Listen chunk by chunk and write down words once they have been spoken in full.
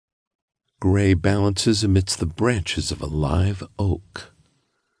Gray balances amidst the branches of a live oak,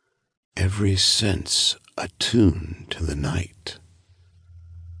 every sense attuned to the night.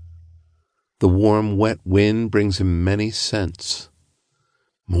 The warm, wet wind brings him many scents,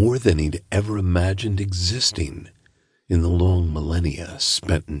 more than he'd ever imagined existing in the long millennia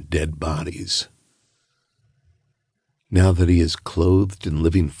spent in dead bodies. Now that he is clothed in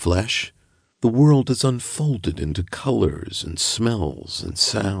living flesh, the world is unfolded into colors and smells and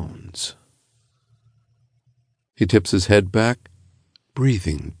sounds. He tips his head back,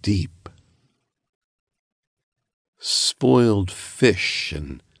 breathing deep. Spoiled fish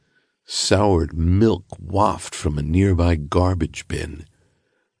and soured milk waft from a nearby garbage bin,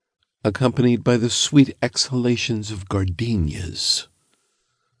 accompanied by the sweet exhalations of gardenias.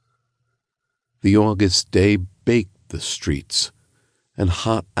 The August day baked the streets, and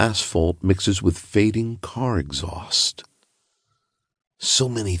hot asphalt mixes with fading car exhaust. So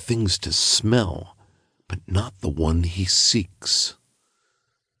many things to smell, but not the one he seeks.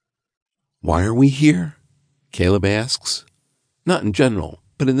 "Why are we here?" Caleb asks. "Not in general,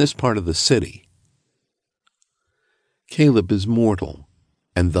 but in this part of the city." Caleb is mortal,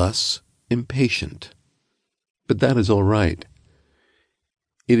 and thus impatient. But that is all right.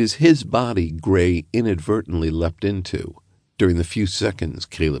 It is his body Gray inadvertently leapt into during the few seconds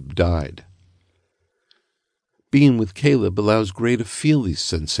Caleb died. Being with Caleb allows Gray to feel these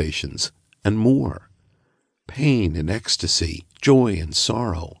sensations, and more. Pain and ecstasy, joy and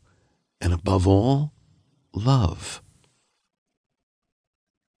sorrow, and above all, love.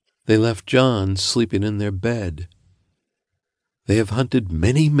 They left John sleeping in their bed. They have hunted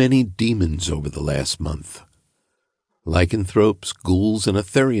many, many demons over the last month. Lycanthropes, ghouls, and a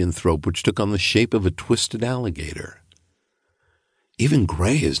therianthrope which took on the shape of a twisted alligator. Even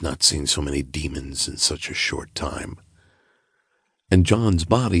Gray has not seen so many demons in such a short time. And John's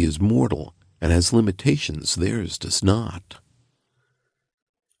body is mortal and has limitations theirs does not.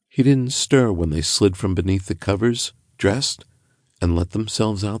 He didn't stir when they slid from beneath the covers, dressed, and let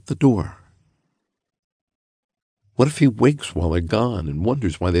themselves out the door. What if he wakes while they're gone and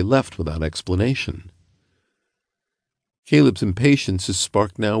wonders why they left without explanation? Caleb's impatience is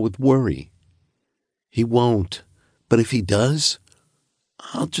sparked now with worry. He won't, but if he does,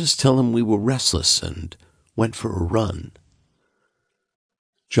 I'll just tell him we were restless and went for a run.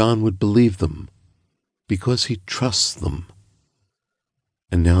 John would believe them because he trusts them.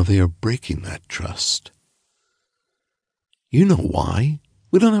 And now they are breaking that trust. You know why.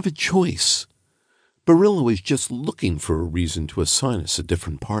 We don't have a choice. Barillo is just looking for a reason to assign us a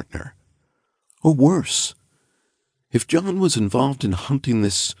different partner. Or worse, if John was involved in hunting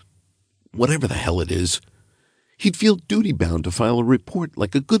this, whatever the hell it is, he'd feel duty-bound to file a report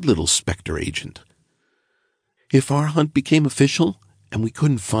like a good little Spectre agent. If our hunt became official and we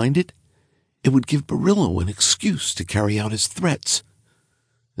couldn't find it, it would give Barillo an excuse to carry out his threats.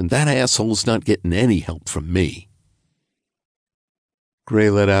 And that asshole's not getting any help from me. Gray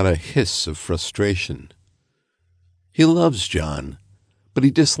let out a hiss of frustration. He loves John, but he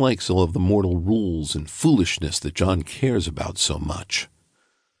dislikes all of the mortal rules and foolishness that John cares about so much.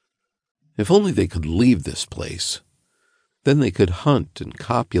 If only they could leave this place. Then they could hunt and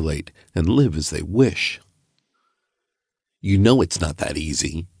copulate and live as they wish. You know it's not that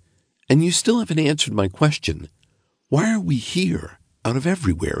easy, and you still haven't answered my question. Why are we here, out of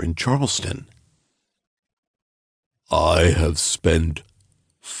everywhere in Charleston? I have spent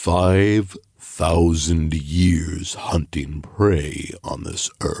 5,000 years hunting prey on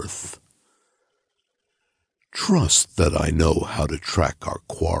this earth. Trust that I know how to track our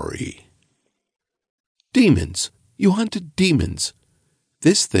quarry. Demons! You hunted demons.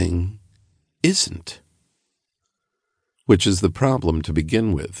 This thing isn't. Which is the problem to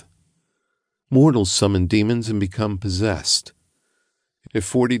begin with. Mortals summon demons and become possessed. If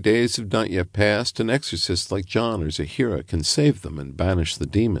 40 days have not yet passed, an exorcist like John or Zahira can save them and banish the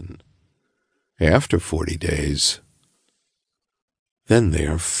demon. After 40 days, then they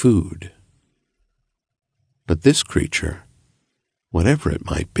are food. But this creature, whatever it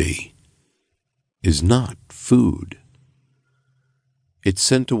might be, is not food. Its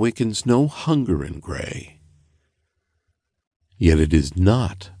scent awakens no hunger in Gray. Yet it is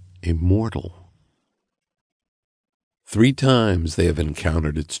not immortal. 3 times they have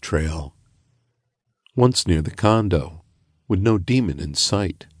encountered its trail. Once near the condo, with no demon in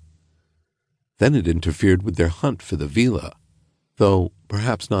sight. Then it interfered with their hunt for the villa, though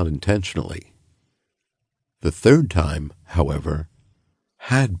perhaps not intentionally. The 3rd time, however,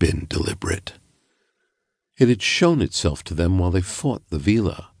 had been deliberate. It had shown itself to them while they fought the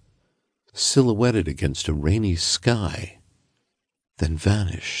villa, silhouetted against a rainy sky, then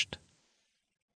vanished.